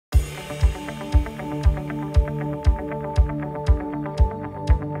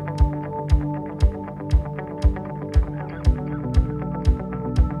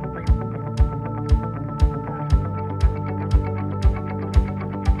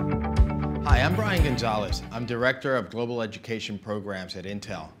Hi, I'm Brian Gonzalez. I'm Director of Global Education Programs at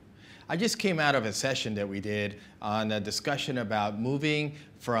Intel. I just came out of a session that we did on a discussion about moving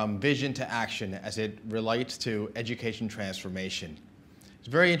from vision to action as it relates to education transformation. It's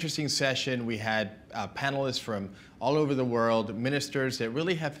a very interesting session. We had panelists from all over the world, ministers that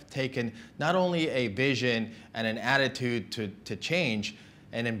really have taken not only a vision and an attitude to change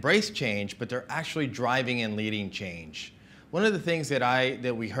and embrace change, but they're actually driving and leading change. One of the things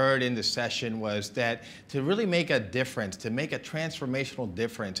that we heard in the session was that to really make a difference, to make a transformational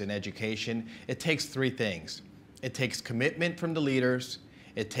difference in education, it takes three things. It takes commitment from the leaders,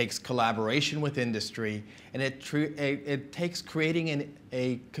 it takes collaboration with industry, and it takes creating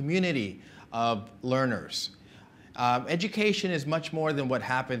a community of learners. Education is much more than what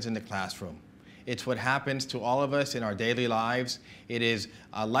happens in the classroom. It's what happens to all of us in our daily lives. It is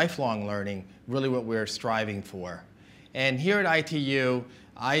lifelong learning, really what we're striving for. And here at ITU,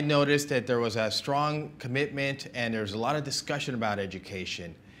 I noticed that there was a strong commitment and there was a lot of discussion about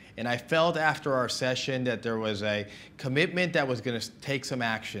education. And I felt after our session that there was a commitment that was going to take some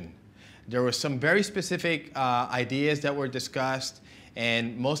action. There were some very specific ideas that were discussed,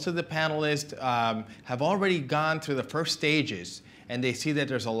 and most of the panelists have already gone through the first stages, and they see that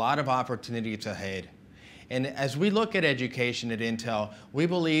there's a lot of opportunities ahead. And as we look at education at Intel, we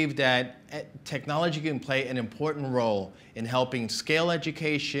believe that technology can play an important role in helping scale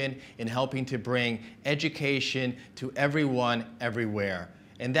education, in helping to bring education to everyone, everywhere.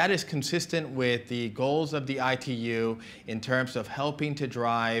 And that is consistent with the goals of the ITU in terms of helping to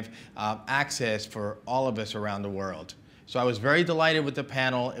drive access for all of us around the world. So I was very delighted with the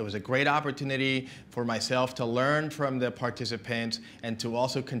panel. It was a great opportunity for myself to learn from the participants and to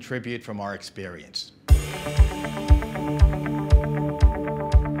also contribute from our experience.